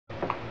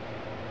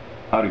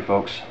Howdy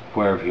folks,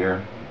 Puerv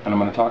here, and I'm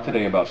going to talk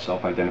today about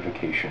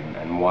self-identification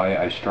and why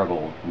I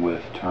struggle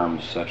with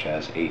terms such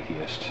as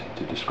atheist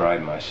to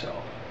describe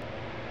myself.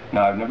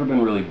 Now, I've never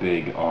been really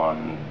big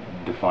on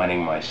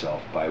defining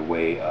myself by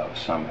way of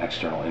some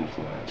external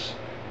influence,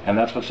 and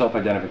that's what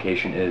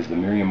self-identification is. The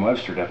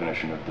Merriam-Webster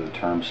definition of the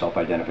term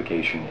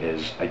self-identification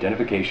is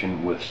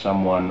identification with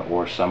someone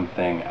or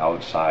something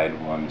outside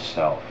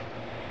oneself.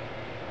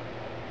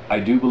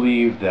 I do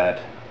believe that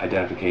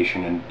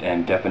identification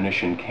and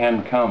definition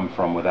can come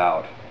from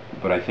without,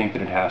 but I think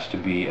that it has to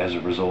be as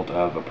a result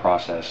of a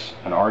process,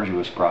 an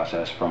arduous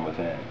process from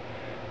within.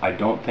 I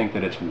don't think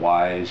that it's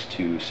wise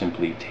to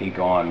simply take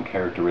on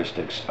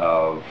characteristics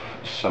of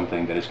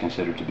something that is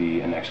considered to be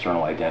an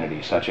external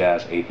identity, such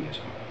as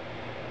atheism.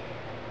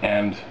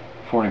 And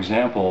for an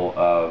example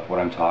of what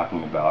I'm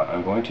talking about,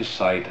 I'm going to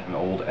cite an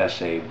old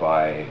essay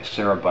by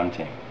Sarah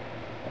Bunting.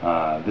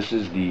 This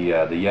is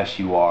the Yes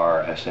You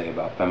Are essay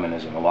about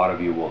feminism. A lot of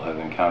you will have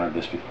encountered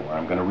this before.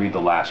 I'm going to read the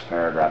last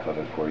paragraph of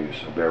it for you,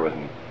 so bear with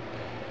me.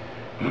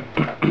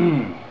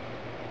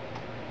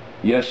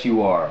 Yes,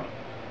 you are.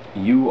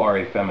 You are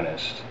a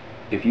feminist.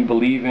 If you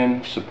believe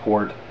in,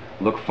 support,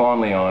 look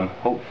fondly on,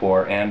 hope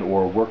for, and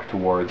or work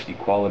towards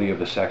equality of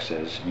the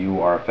sexes,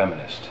 you are a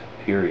feminist.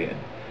 Period.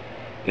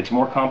 It's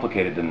more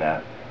complicated than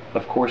that.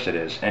 Of course it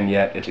is, and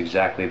yet it's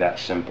exactly that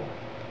simple.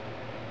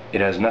 It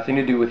has nothing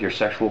to do with your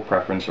sexual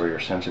preference or your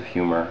sense of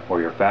humor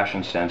or your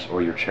fashion sense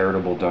or your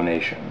charitable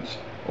donations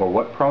or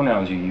what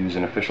pronouns you use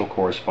in official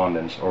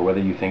correspondence or whether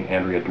you think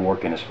Andrea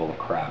Dworkin is full of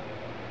crap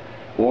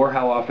or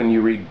how often you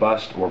read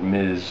bust or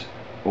Ms.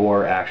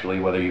 or actually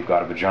whether you've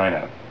got a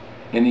vagina.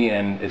 In the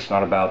end, it's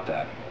not about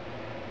that.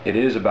 It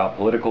is about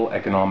political,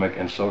 economic,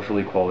 and social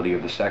equality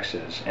of the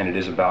sexes, and it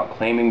is about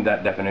claiming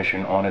that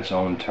definition on its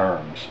own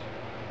terms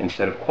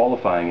instead of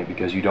qualifying it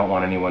because you don't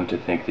want anyone to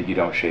think that you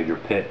don't shave your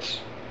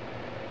pits.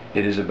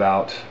 It is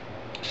about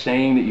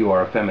saying that you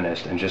are a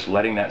feminist and just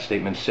letting that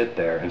statement sit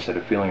there instead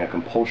of feeling a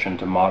compulsion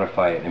to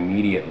modify it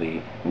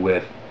immediately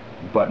with,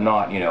 but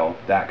not,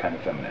 that kind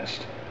of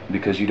feminist,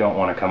 because you don't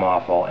want to come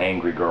off all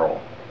angry girl.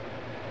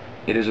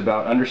 It is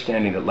about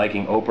understanding that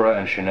liking Oprah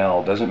and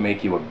Chanel doesn't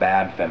make you a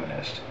bad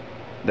feminist,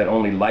 that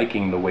only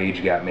liking the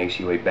wage gap makes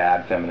you a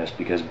bad feminist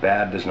because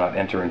bad does not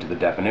enter into the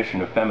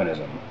definition of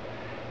feminism.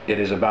 It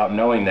is about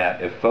knowing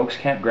that if folks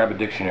can't grab a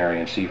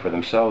dictionary and see for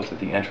themselves that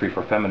the entry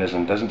for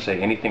feminism doesn't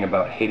say anything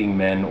about hating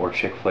men or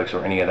chick flicks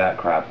or any of that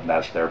crap,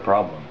 that's their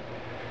problem.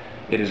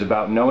 It is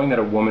about knowing that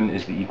a woman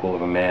is the equal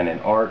of a man in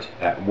art,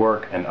 at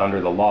work, and under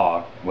the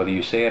law, whether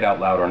you say it out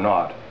loud or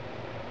not.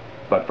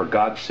 But for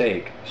God's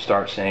sake,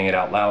 start saying it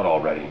out loud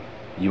already.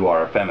 You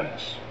are a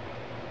feminist.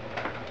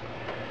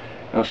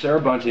 Now,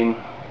 Sarah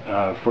Bunting,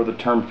 for the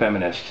term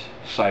feminist,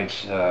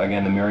 cites,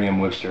 again, the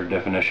Merriam-Webster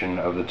definition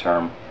of the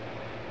term,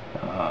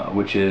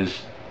 which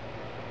is,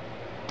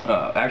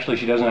 actually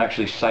she doesn't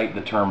actually cite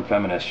the term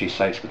feminist, she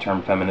cites the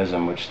term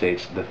feminism, which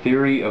states the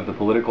theory of the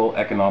political,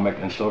 economic,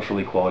 and social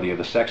equality of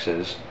the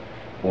sexes,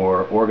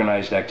 or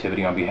organized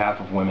activity on behalf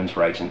of women's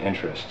rights and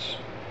interests.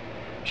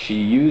 She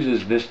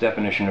uses this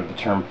definition of the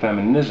term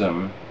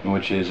feminism,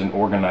 which is an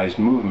organized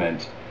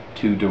movement,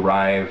 to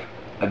derive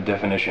a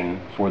definition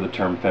for the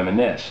term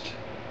feminist,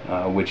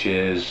 which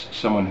is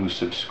someone who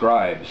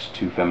subscribes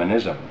to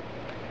feminism.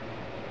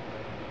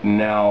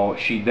 Now,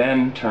 she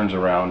then turns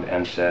around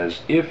and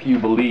says, if you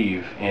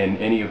believe in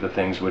any of the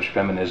things which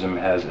feminism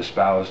has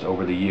espoused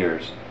over the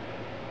years,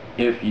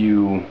 if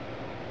you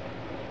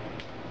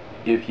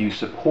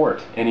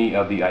support any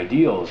of the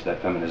ideals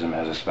that feminism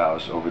has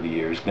espoused over the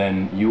years,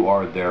 then you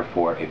are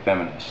therefore a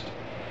feminist.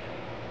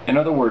 In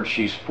other words,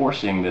 she's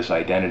forcing this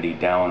identity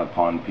down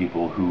upon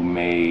people who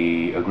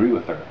may agree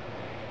with her.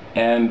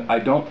 And I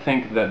don't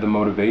think that the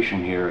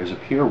motivation here is a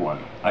pure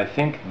one. I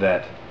think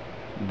that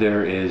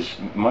there is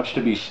much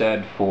to be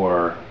said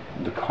for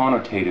the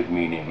connotative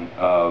meaning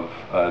of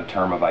a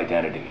term of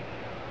identity.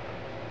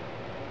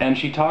 And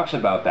she talks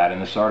about that in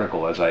this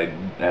article, as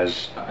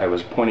I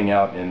was pointing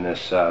out in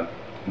this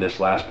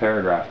last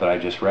paragraph that I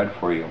just read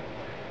for you,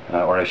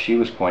 or as she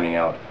was pointing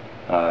out.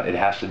 It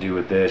has to do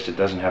with this, it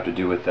doesn't have to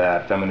do with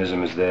that,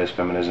 feminism is this,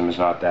 feminism is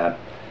not that.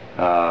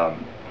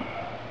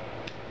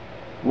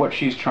 What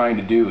she's trying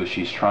to do is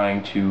she's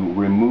trying to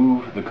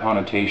remove the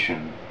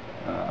connotation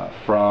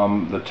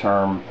from the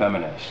term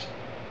feminist,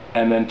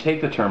 and then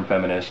take the term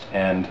feminist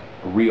and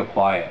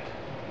reapply it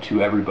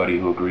to everybody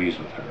who agrees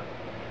with her.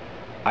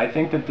 I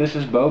think that this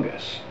is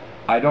bogus.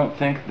 I don't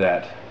think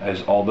that,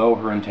 although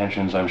her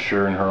intentions, I'm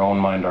sure, in her own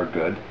mind are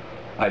good,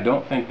 I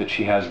don't think that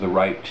she has the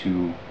right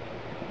to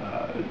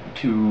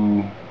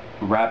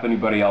wrap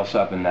anybody else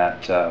up in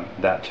that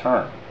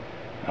term.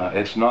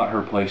 It's not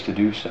her place to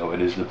do so.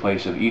 It is the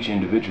place of each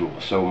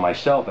individual. So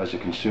myself, as a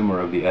consumer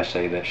of the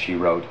essay that she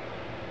wrote,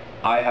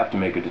 I have to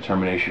make a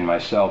determination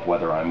myself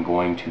whether I'm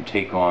going to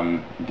take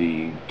on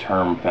the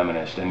term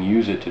feminist and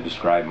use it to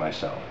describe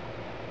myself.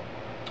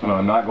 And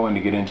I'm not going to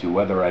get into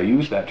whether I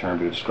use that term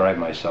to describe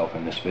myself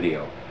in this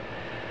video.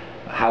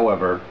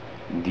 However,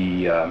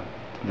 the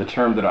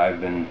term that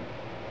I've been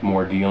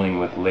more dealing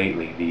with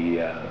lately,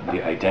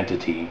 the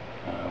identity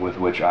with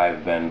which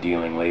I've been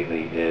dealing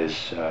lately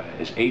is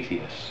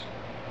atheists.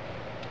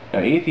 Now,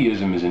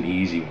 atheism is an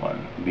easy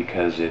one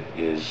because it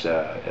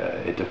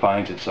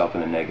defines itself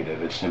in the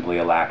negative. It's simply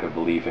a lack of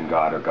belief in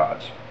God or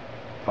gods.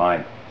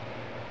 Fine.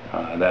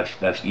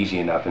 That's easy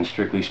enough, and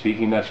strictly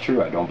speaking, that's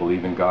true. I don't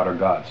believe in God or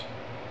gods.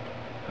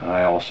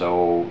 I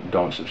also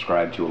don't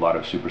subscribe to a lot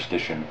of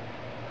superstition,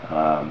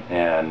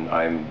 and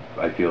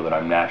I feel that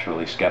I'm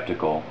naturally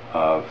skeptical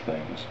of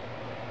things.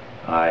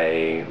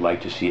 I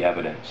like to see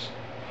evidence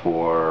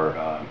for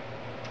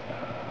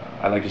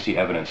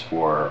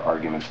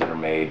arguments that are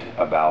made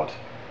about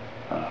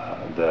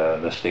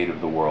the state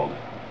of the world,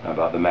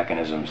 about the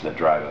mechanisms that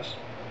drive us.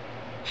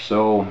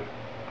 So,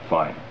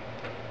 fine.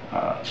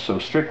 So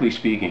strictly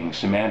speaking,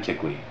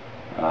 semantically,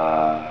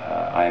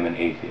 I am an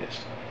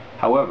atheist.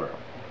 However,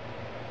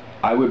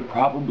 I would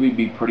probably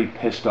be pretty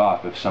pissed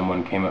off if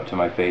someone came up to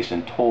my face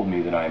and told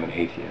me that I am an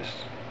atheist.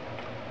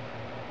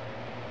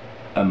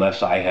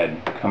 Unless I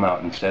had come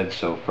out and said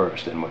so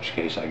first, in which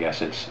case I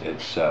guess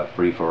it's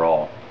free for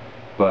all.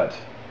 But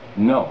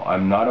no,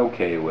 I'm not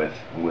okay with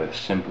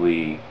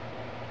simply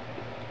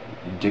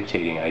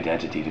dictating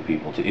identity to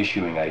people, to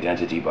issuing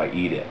identity by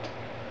edict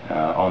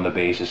on the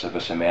basis of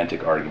a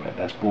semantic argument.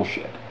 That's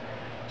bullshit.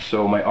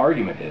 So my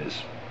argument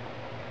is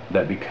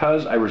that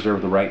because I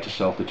reserve the right to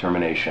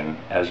self-determination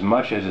as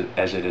much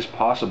as it is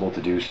possible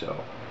to do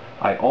so,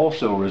 I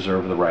also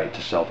reserve the right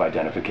to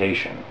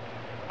self-identification.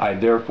 I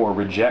therefore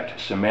reject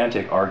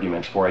semantic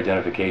arguments for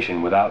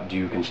identification without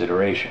due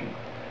consideration.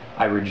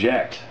 I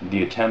reject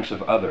the attempts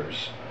of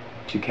others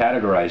to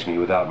categorize me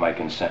without my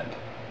consent.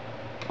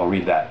 I'll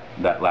read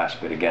that last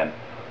bit again.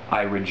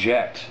 I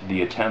reject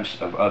the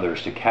attempts of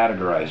others to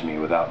categorize me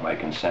without my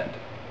consent.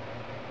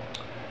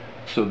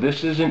 So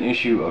this is an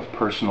issue of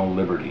personal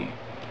liberty.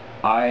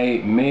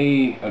 I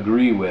may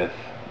agree with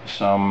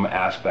some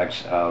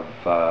aspects of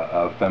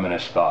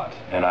feminist thought,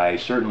 and I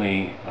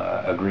certainly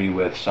agree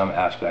with some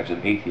aspects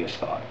of atheist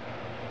thought.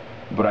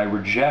 But I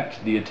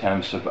reject the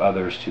attempts of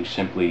others to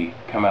simply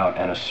come out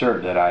and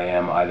assert that I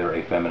am either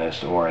a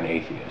feminist or an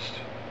atheist,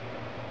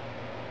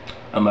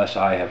 unless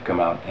I have come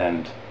out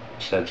and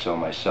said so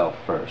myself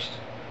first.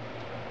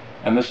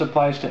 And this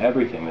applies to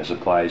everything. This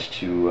applies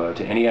to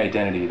any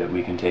identity that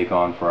we can take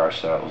on for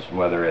ourselves,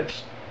 whether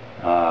it's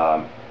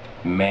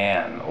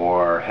man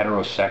or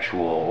heterosexual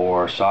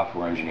or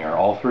software engineer,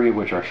 all three of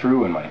which are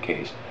true in my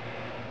case.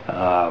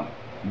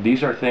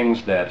 These are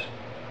things that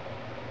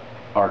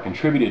are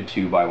contributed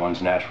to by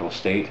one's natural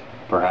state,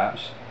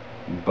 perhaps,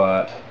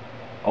 but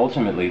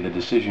ultimately the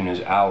decision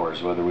is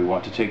ours whether we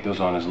want to take those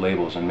on as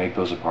labels and make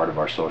those a part of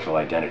our social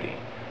identity.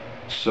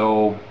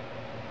 So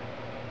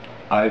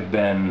I've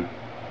been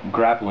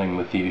grappling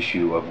with the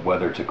issue of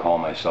whether to call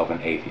myself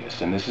an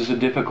atheist, and this is a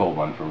difficult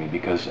one for me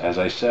because, as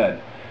I said,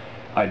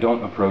 I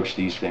don't approach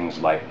these things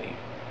lightly.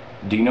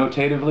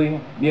 Denotatively,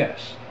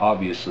 yes,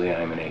 obviously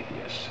I'm an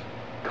atheist.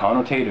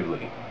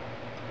 Connotatively.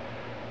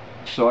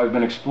 So I've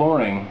been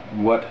exploring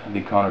what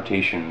the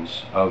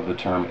connotations of the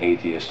term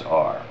atheist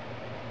are.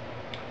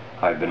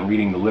 I've been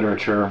reading the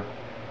literature,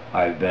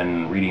 I've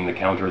been reading the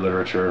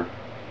counter-literature,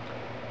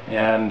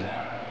 and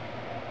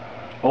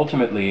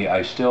ultimately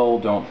I still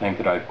don't think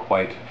that I've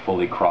quite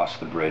fully crossed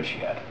the bridge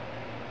yet.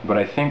 But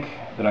I think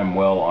that I'm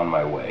well on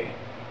my way.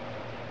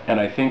 And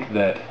I think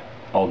that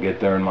I'll get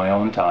there in my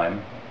own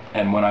time,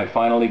 and when I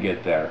finally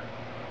get there,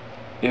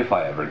 if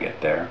I ever get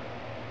there,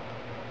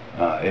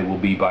 it will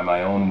be by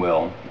my own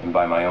will and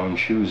by my own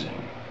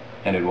choosing,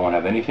 and it won't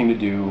have anything to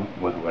do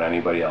with what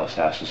anybody else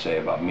has to say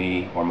about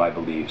me or my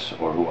beliefs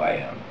or who I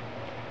am.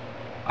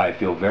 I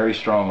feel very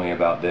strongly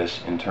about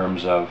this in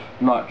terms of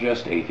not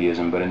just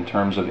atheism, but in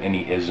terms of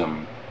any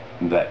ism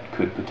that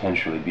could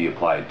potentially be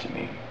applied to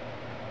me.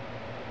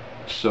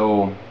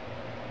 So,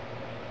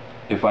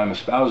 if I'm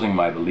espousing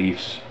my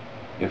beliefs,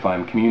 if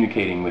I'm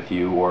communicating with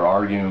you or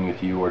arguing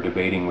with you or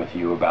debating with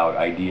you about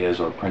ideas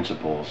or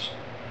principles,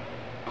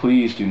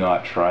 please do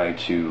not try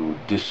to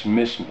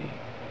dismiss me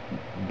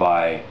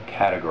by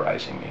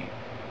categorizing me.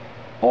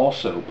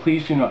 Also,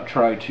 please do not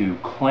try to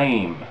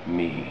claim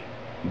me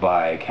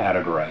by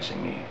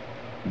categorizing me.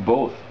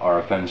 Both are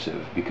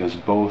offensive because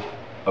both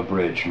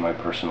abridge my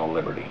personal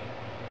liberty.